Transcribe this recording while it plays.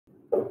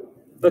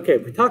Okay,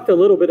 we talked a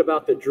little bit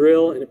about the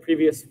drill in a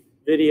previous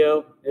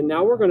video, and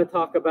now we're going to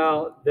talk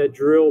about the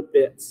drill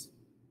bits.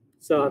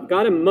 So I've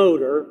got a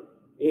motor,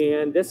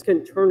 and this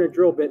can turn a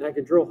drill bit, and I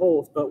can drill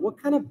holes, but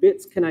what kind of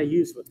bits can I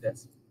use with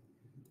this?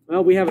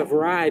 Well, we have a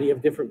variety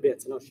of different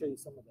bits, and I'll show you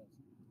some of those.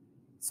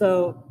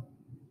 So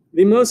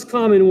the most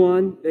common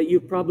one that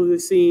you've probably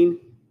seen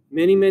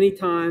many, many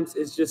times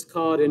is just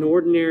called an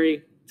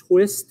ordinary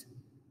twist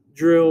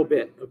drill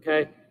bit,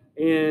 okay?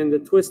 And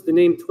the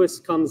name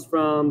twist comes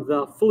from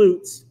the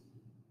flutes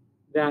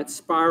that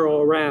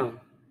spiral around.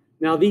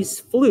 Now these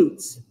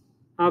flutes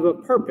have a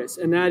purpose,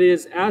 and that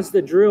is as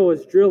the drill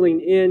is drilling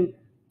in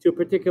to a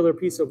particular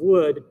piece of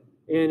wood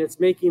and it's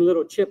making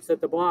little chips at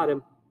the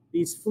bottom,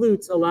 these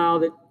flutes allow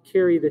to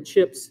carry the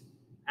chips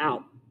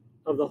out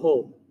of the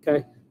hole,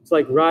 okay? It's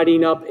like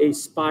riding up a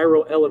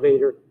spiral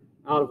elevator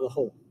out of the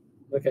hole,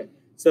 okay?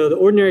 So the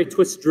ordinary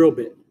twist drill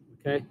bit,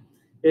 okay?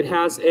 It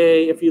has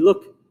if you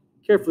look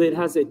carefully, it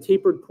has a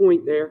tapered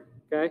point there,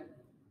 okay?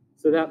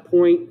 So that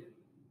point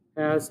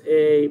has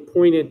a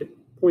pointed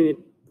point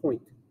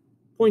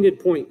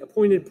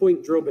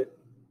drill bit.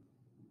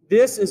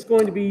 This is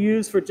going to be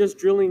used for just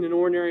drilling an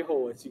ordinary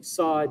hole. As you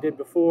saw I did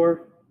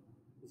before,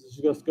 this is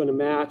just going to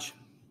match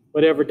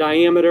whatever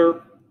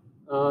diameter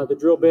the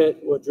drill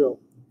bit will drill.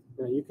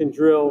 Now you can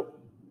drill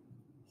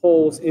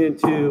holes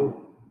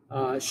into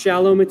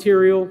shallow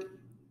material,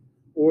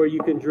 or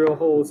you can drill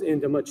holes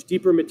into much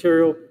deeper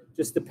material,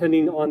 just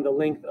depending on the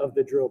length of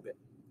the drill bit.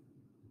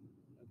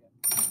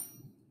 Okay.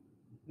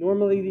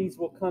 Normally these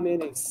will come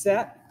in a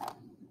set.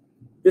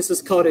 This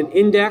is called an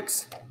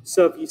index.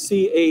 So if you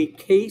see a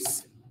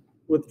case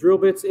with drill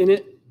bits in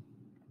it,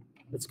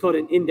 it's called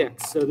an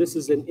index. So this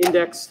is an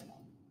index,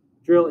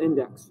 drill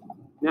index.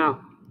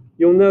 Now,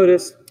 you'll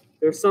notice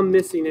there's some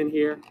missing in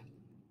here.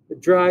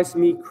 It drives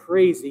me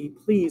crazy.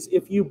 Please,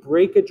 if you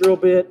break a drill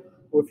bit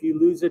or if you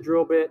lose a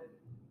drill bit,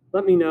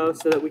 let me know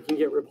so that we can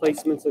get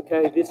replacements,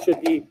 okay? This should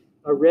be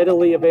a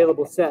readily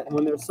available set. And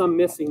when there's some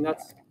missing,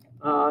 that's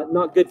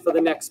not good for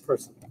the next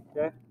person,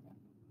 okay?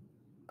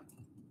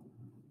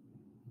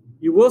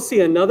 You will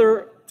see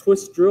another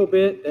twist drill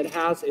bit that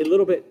has a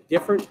little bit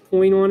different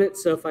point on it.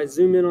 So if I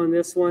zoom in on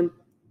this one,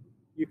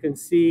 you can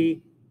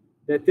see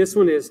that this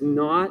one is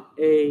not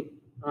a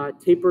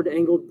tapered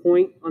angled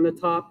point on the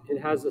top.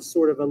 It has a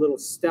sort of a little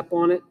step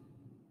on it.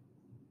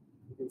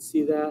 You can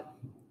see that.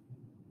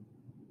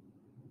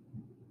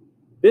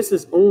 This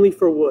is only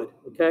for wood,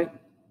 okay?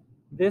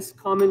 This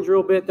common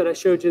drill bit that I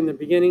showed you in the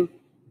beginning,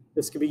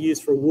 this could be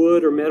used for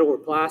wood or metal or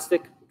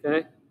plastic,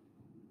 okay?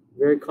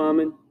 Very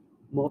common,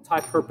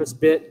 multi-purpose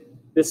bit.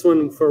 This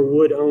one for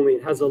wood only.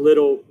 It has a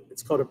little,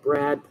 it's called a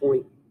brad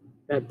point.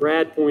 That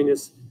brad point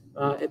is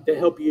to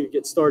help you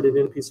get started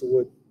in a piece of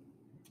wood.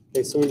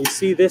 Okay, so when you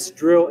see this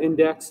drill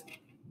index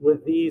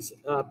with these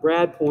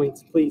brad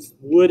points, please,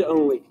 wood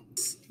only.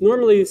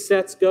 Normally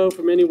sets go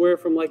from anywhere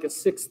from like a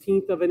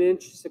 16th of an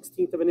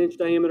inch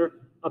diameter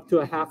up to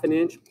a 1/2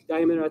 inch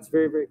diameter. That's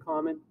very, very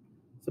common.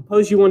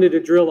 Suppose you wanted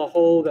to drill a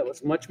hole that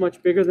was much,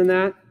 much bigger than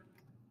that.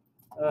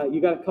 You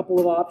got a couple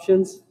of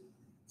options.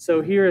 So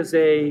here is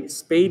a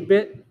spade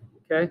bit,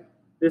 okay?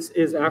 This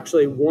is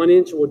actually 1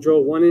 inch. We'll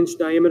drill 1 inch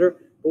diameter.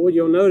 But what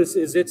you'll notice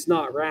is it's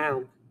not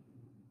round.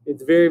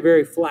 It's very,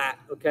 very flat,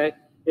 okay?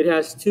 It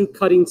has two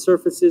cutting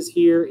surfaces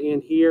here,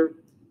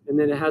 and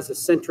then it has a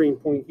centering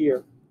point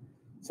here.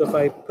 So if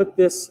I put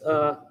this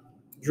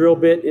drill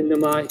bit into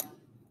my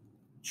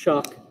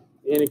chuck,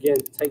 and again,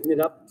 tighten it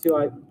up until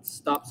it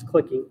stops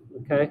clicking,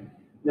 okay?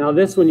 Now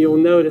this one, you'll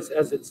notice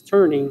as it's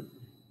turning,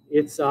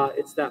 it's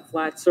that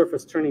flat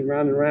surface turning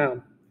round and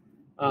round.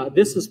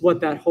 This is what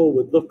that hole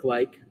would look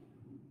like,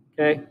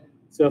 okay?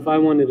 So if I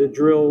wanted to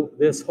drill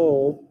this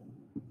hole,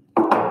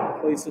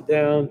 place it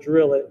down,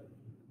 drill it,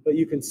 but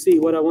you can see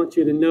what I want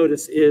you to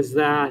notice is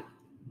that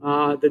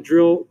the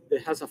drill,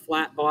 it has a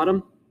flat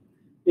bottom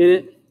in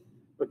it,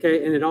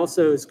 okay, and it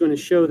also is going to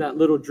show that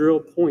little drill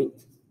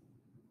point.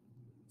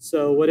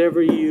 So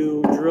whatever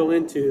you drill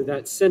into,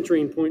 that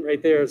centering point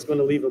right there is going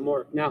to leave a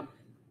mark. Now,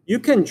 you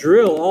can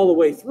drill all the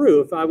way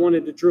through. If I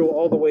wanted to drill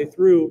all the way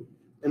through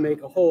and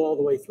make a hole all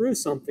the way through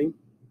something,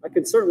 I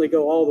can certainly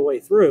go all the way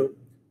through,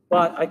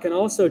 but I can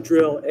also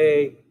drill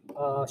a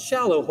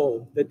shallow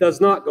hole that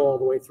does not go all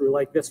the way through,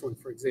 like this one,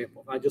 for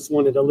example. I just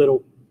wanted a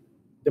little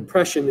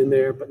depression in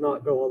there, but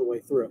not go all the way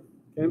through,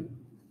 okay?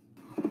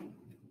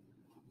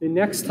 The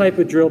next type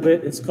of drill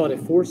bit is called a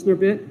Forstner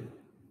bit.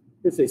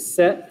 It's a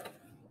set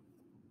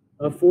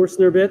of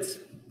Forstner bits.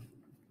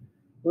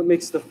 What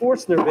makes the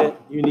Forstner bit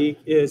unique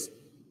is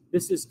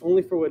this is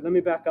only for wood. Let me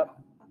back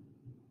up.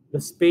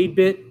 The spade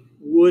bit,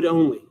 wood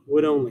only,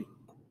 wood only.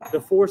 The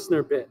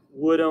Forstner bit,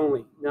 wood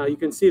only. Now you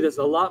can see there's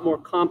a lot more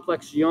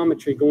complex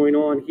geometry going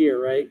on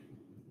here, right?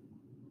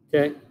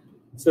 Okay,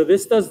 so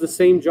this does the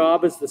same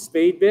job as the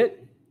spade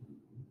bit,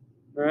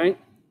 all right?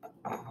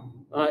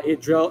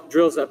 It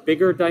drills a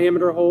bigger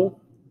diameter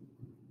hole,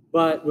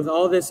 but with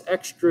all this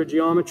extra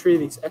geometry,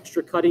 these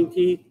extra cutting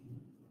teeth,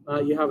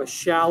 you have a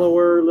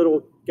shallower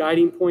little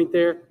guiding point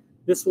there.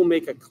 This will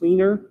make a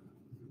cleaner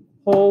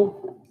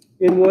hole,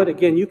 in wood.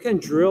 Again, you can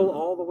drill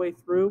all the way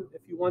through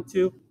if you want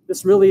to.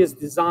 This really is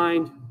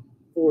designed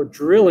for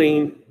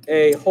drilling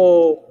a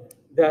hole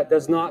that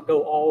does not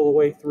go all the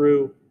way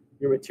through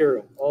your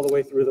material, all the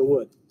way through the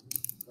wood.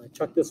 I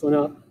chuck this one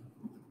up.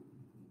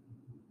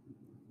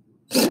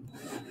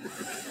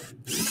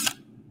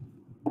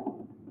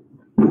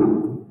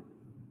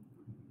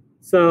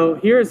 So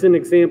here's an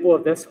example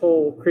of this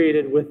hole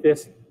created with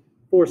this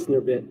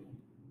Forstner bit.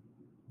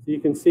 So you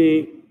can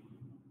see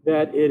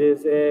that it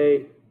is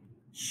a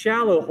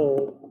shallow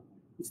hole.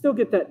 You still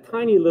get that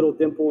tiny little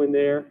dimple in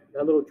there,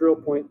 that little drill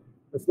point.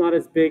 It's not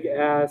as big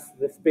as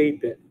the spade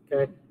bit,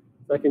 okay?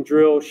 So I can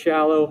drill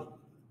shallow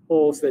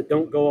holes that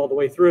don't go all the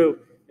way through.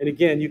 And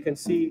again, you can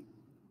see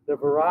the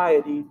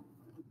variety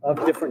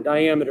of different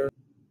diameter.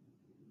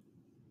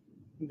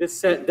 This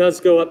set does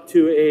go up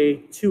to a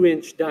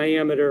 2-inch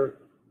diameter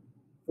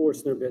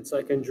Forstner bit, so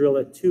I can drill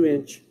a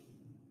 2-inch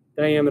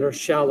diameter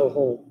shallow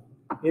hole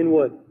in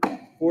wood.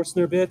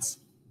 Forstner bits,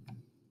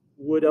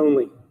 wood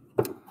only.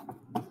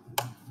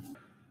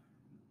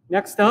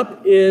 Next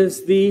up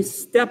is the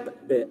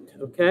step bit,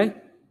 okay?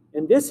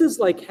 And this is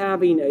like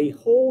having a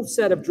whole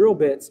set of drill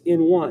bits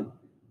in one.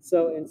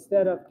 So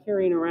instead of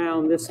carrying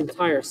around this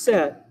entire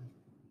set,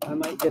 I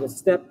might get a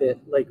step bit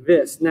like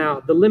this. Now,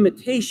 the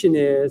limitation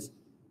is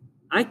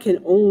I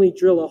can only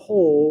drill a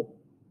hole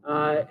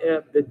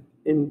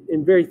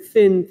in very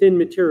thin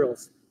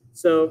materials.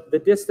 So the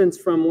distance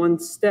from one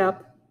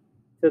step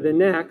to the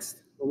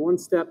next, from one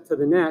step to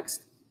the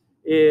next,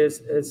 is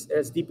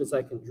as deep as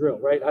I can drill,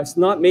 right? It's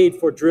not made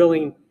for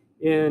drilling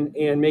in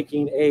and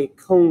making a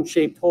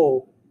cone-shaped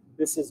hole.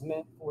 This is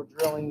meant for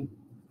drilling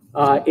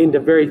into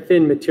very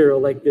thin material,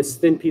 like this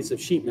thin piece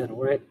of sheet metal,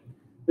 right?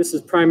 This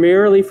is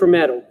primarily for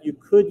metal. You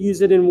could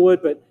use it in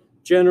wood, but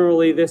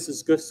generally this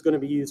is just going to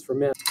be used for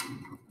metal.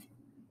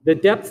 The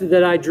depth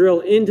that I drill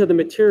into the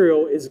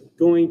material is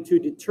going to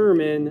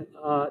determine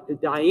the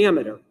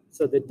diameter.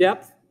 So the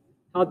depth,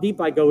 how deep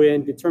I go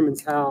in,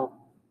 determines how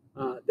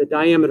the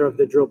diameter of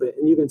the drill bit.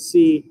 And you can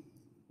see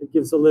it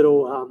gives a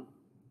little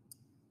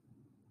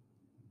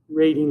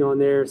rating on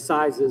there,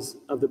 sizes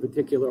of the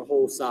particular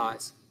hole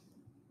size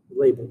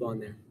labeled on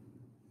there.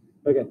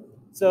 Okay,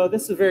 so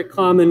this is very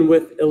common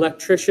with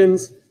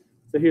electricians.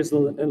 So here's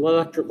an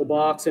electrical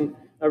box, and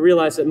I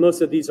realize that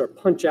most of these are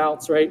punch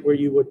outs, right, where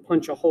you would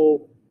punch a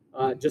hole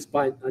just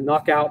by a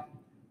knockout,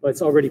 but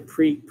it's already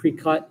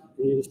pre-cut,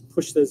 and you just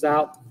push those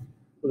out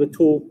with a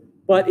tool.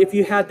 But if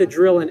you had to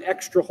drill an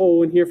extra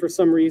hole in here for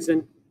some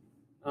reason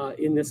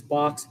in this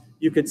box,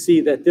 you could see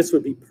that this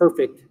would be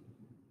perfect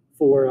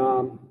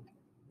for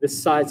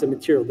this size of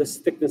material. This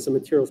thickness of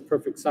material is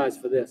perfect size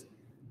for this.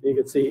 You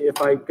can see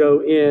if I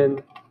go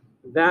in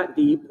that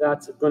deep,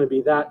 that's going to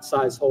be that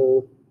size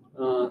hole.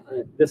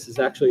 This is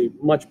actually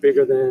much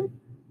bigger than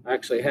I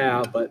actually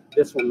have, but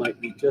this one might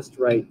be just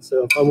right.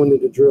 So if I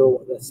wanted to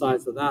drill the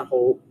size of that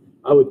hole,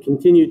 I would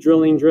continue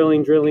drilling until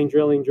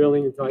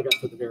I got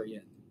to the very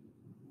end.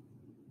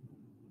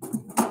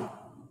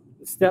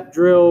 The step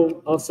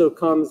drill also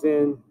comes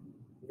in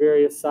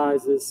various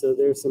sizes, so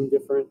there's some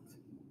different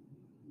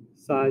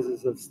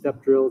sizes of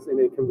step drills in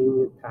a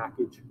convenient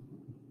package.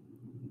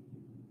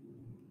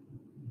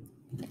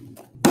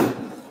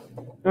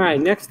 All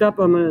right, next up,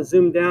 I'm going to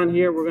zoom down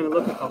here. We're going to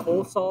look at the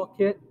hole saw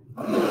kit.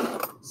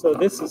 So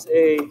this is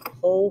a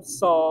hole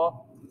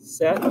saw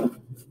set. Look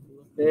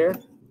there.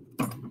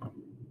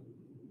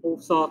 Hole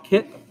saw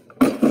kit.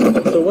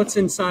 So what's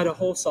inside a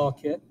hole saw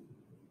kit?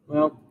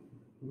 Well,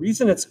 the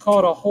reason it's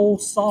called a hole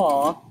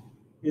saw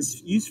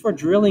is used for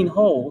drilling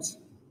holes.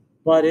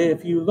 But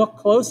if you look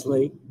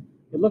closely,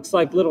 it looks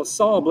like little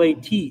saw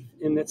blade teeth,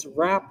 and it's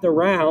wrapped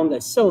around a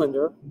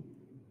cylinder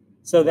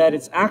so that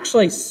it's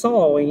actually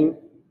sawing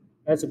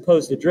as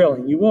opposed to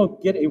drilling. You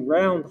won't get a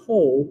round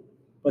hole,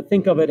 but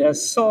think of it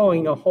as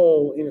sawing a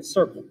hole in a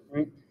circle,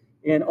 right?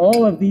 And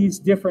all of these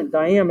different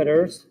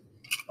diameters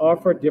are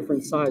for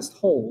different sized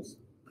holes.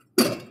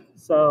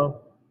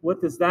 So what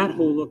does that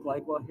hole look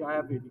like? Well, here I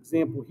have an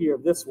example here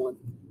of this one.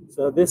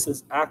 So this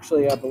is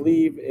actually, I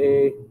believe,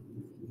 it's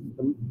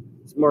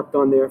marked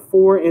on there,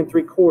 4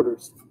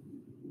 3/4.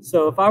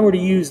 So if I were to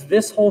use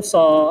this hole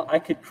saw, I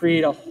could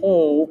create a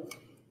hole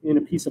in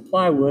a piece of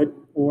plywood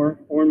or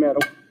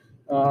metal.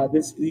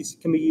 These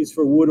can be used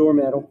for wood or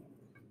metal.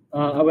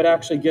 I would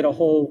actually get a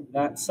hole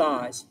that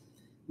size.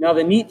 Now,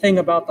 the neat thing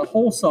about the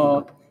hole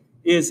saw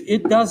is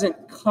it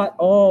doesn't cut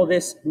all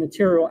this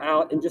material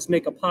out and just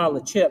make a pile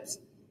of chips.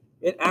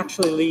 It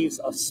actually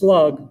leaves a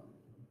slug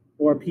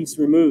or a piece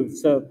removed.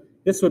 So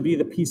this would be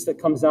the piece that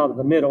comes out of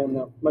the middle,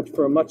 now,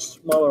 for a much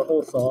smaller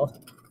hole saw.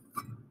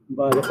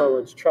 But if I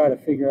were to try to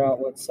figure out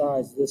what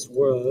size this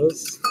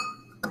was,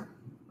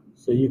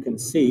 so you can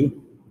see,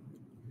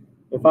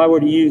 if I were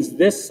to use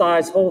this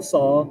size hole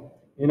saw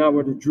and I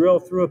were to drill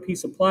through a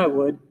piece of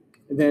plywood,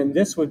 then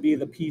this would be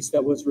the piece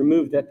that was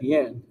removed at the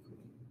end.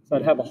 So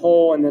I'd have a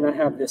hole, and then I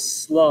have this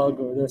slug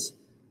or this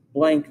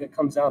blank that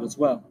comes out as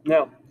well.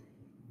 Now,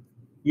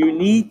 you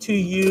need to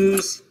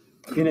use,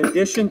 in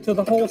addition to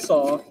the hole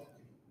saw,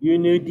 you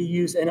need to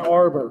use an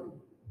arbor.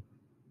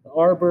 The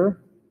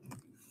arbor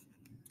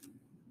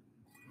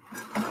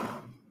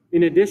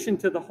in addition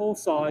to the hole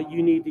saw,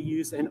 you need to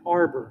use an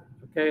arbor.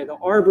 Okay, the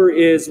arbor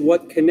is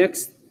what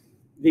connects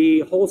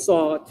the hole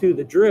saw to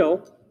the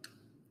drill.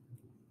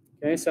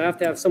 Okay, so I have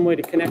to have some way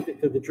to connect it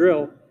to the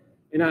drill,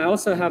 and I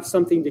also have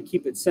something to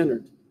keep it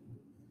centered.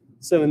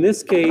 So in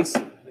this case,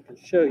 I can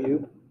show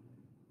you,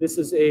 this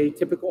is a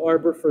typical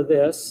arbor for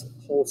this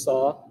hole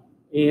saw,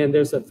 and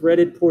there's a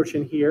threaded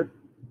portion here,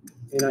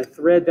 and I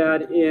thread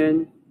that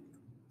in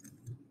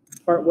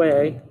part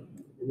way,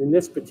 and then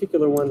this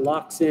particular one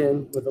locks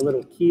in with a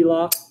little key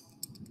lock.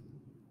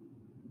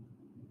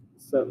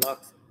 So it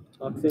locks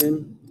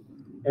in,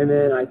 and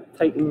then I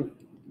tighten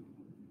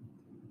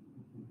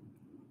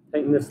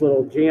this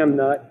little jam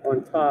nut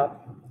on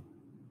top,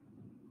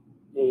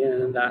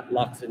 and that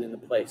locks it into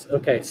place.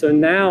 Okay, so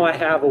now I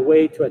have a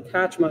way to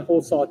attach my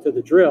hole saw to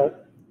the drill,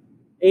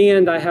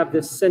 and I have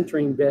this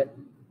centering bit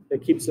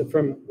that keeps it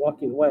from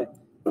walking away.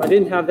 If I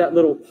didn't have that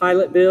little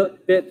pilot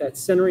bit, that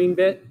centering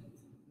bit,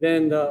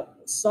 then the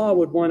saw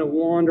would want to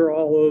wander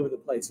all over the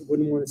place. It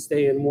wouldn't want to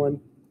stay in one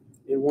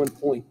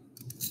point.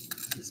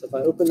 So if I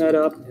open that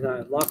up and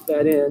I lock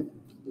that in,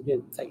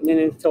 again, tighten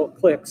it until it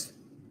clicks,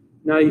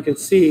 now you can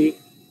see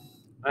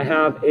I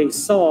have a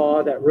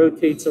saw that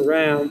rotates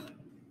around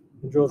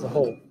and drills a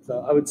hole.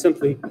 So I would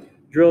simply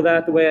drill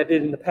that the way I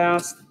did in the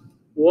past.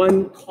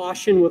 One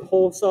caution with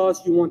hole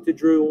saws, you want to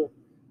drill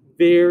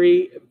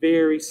very,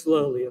 very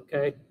slowly,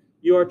 okay?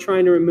 You are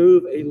trying to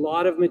remove a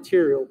lot of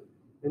material,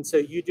 and so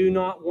you do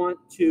not want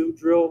to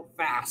drill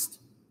fast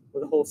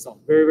with a hole saw.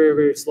 Very, very,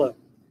 very slow,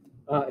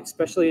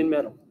 especially in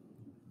metal.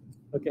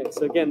 Okay,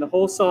 so again, the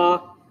hole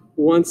saw,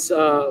 once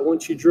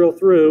you drill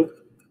through,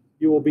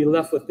 you will be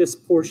left with this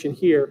portion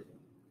here.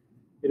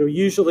 It'll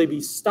usually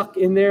be stuck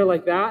in there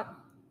like that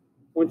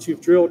once you've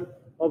drilled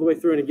all the way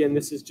through. And again,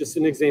 this is just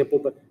an example,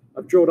 but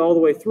I've drilled all the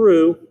way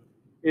through,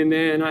 and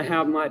then I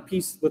have my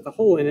piece with a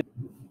hole in it.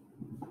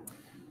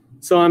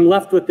 So I'm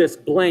left with this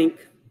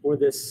blank, or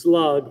this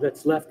slug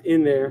that's left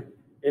in there,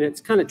 and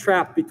it's kind of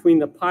trapped between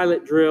the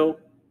pilot drill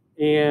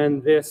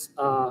and this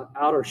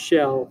outer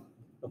shell,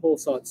 the hole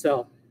saw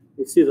itself.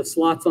 You see the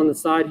slots on the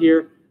side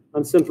here.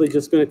 I'm simply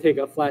just going to take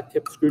a flat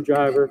tip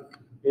screwdriver,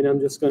 and I'm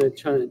just going to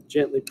try to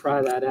gently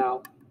pry that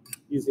out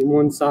using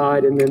one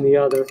side and then the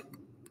other,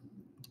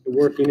 and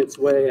working its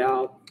way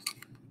out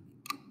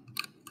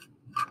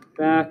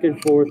back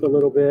and forth a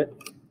little bit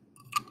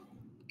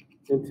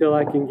until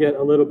I can get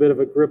a little bit of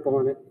a grip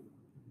on it.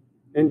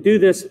 And do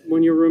this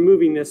when you're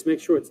removing this, make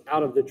sure it's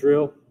out of the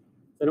drill.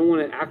 I don't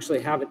want to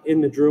actually have it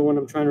in the drill when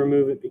I'm trying to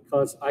remove it,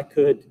 because I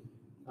could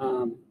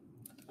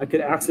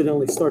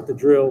accidentally start the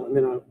drill and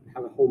then I'll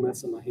have a whole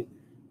mess in my hand.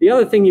 The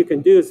other thing you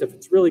can do is, if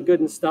it's really good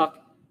and stuck,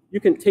 you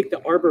can take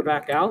the arbor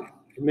back out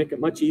and make it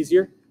much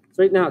easier.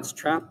 So right now it's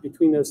trapped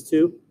between those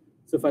two.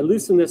 So if I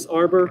loosen this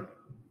arbor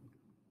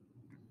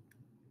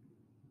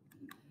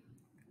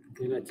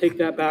and I take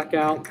that back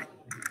out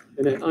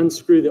and I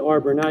unscrew the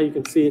arbor, now you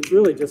can see it's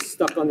really just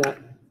stuck on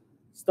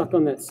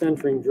that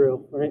centering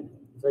drill, right?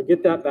 So I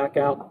get that back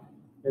out,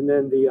 and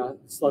then the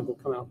slug will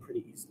come out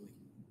pretty easily.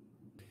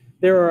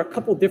 There are a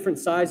couple different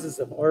sizes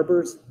of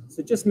arbors,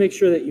 so just make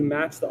sure that you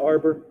match the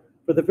arbor.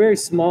 For the very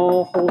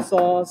small hole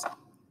saws,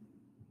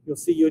 you'll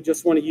see you'll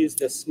just want to use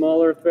this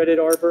smaller threaded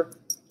arbor,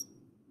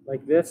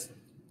 like this.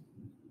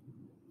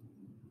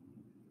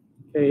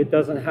 Okay, it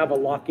doesn't have a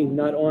locking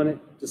nut on it,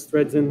 just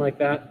threads in like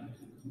that.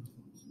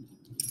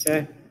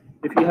 Okay,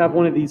 if you have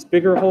one of these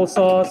bigger hole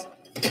saws,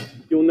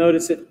 you'll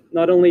notice it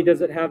not only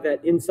does it have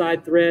that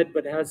inside thread,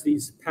 but it has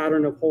these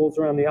pattern of holes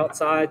around the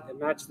outside that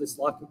match this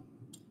locking.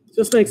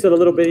 Just makes it a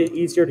little bit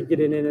easier to get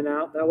it in and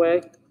out that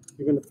way.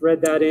 You're going to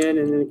thread that in,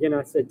 and then again,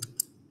 I said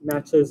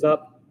match those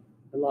up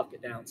and lock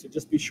it down. So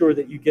just be sure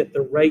that you get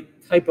the right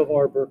type of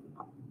arbor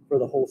for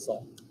the hole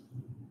saw.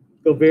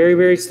 Go very,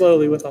 very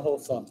slowly with the hole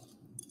saw.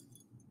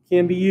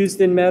 Can be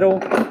used in metal,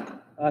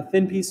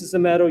 thin pieces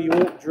of metal. You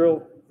won't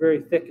drill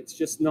very thick. It's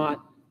just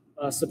not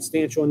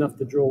substantial enough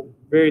to drill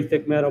very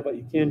thick metal, but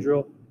you can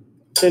drill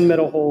thin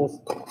metal holes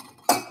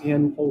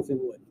and holes in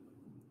wood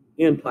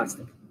and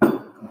plastic.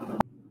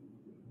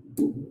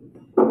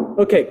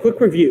 Okay, quick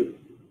review.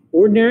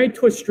 Ordinary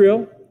twist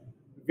drill,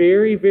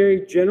 very,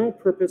 very general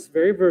purpose,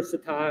 very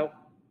versatile.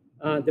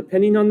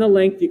 Depending on the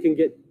length, you can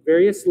get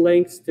various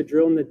lengths to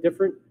drill in the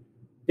different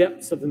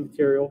depths of the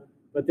material,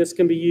 but this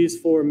can be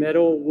used for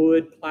metal,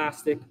 wood,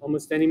 plastic,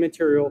 almost any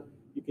material.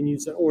 You can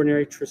use an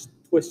ordinary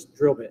twist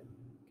drill bit.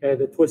 Okay,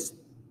 the twist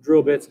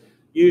drill bits,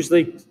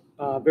 usually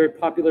very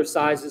popular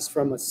sizes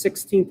from a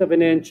 1/16 of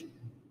an inch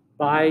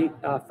by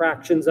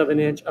fractions of an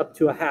inch up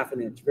to a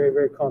 1/2 inch. Very,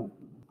 very common.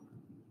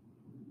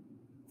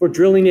 For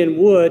drilling in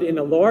wood in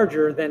a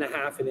larger than a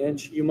 1/2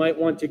 inch, you might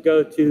want to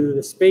go to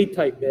the spade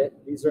type bit.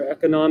 These are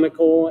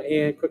economical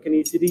and quick and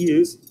easy to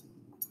use.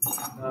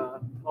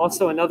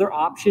 Also, another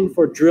option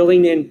for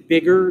drilling in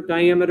bigger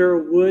diameter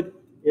wood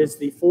is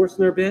the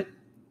Forstner bit.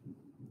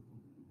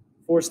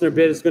 Forstner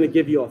bit is going to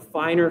give you a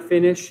finer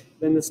finish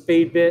than the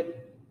spade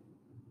bit,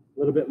 a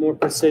little bit more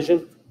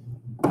precision.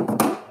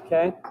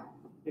 Okay.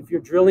 If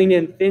you're drilling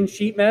in thin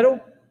sheet metal,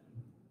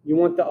 you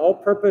want the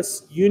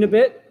all-purpose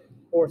unibit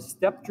or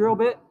step drill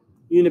bit.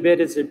 Unibit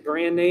is a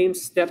brand name.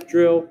 Step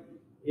drill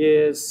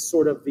is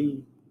sort of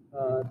the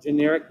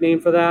generic name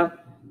for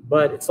that,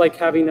 but it's like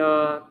having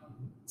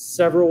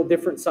several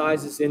different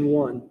sizes in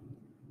one.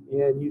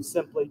 And you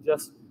simply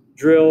just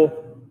drill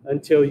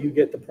until you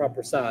get the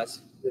proper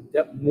size.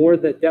 The more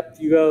the depth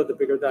you go, the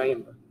bigger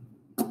diameter.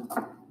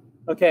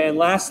 Okay, and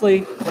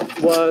lastly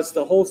was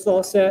the hole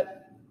saw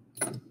set.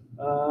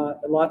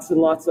 Lots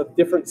and lots of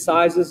different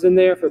sizes in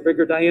there for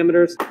bigger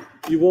diameters.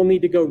 You will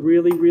need to go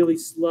really, really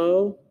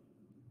slow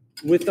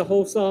with the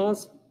hole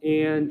saws,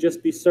 and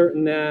just be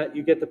certain that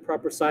you get the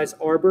proper size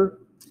arbor,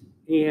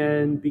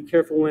 and be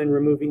careful when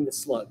removing the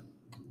slug.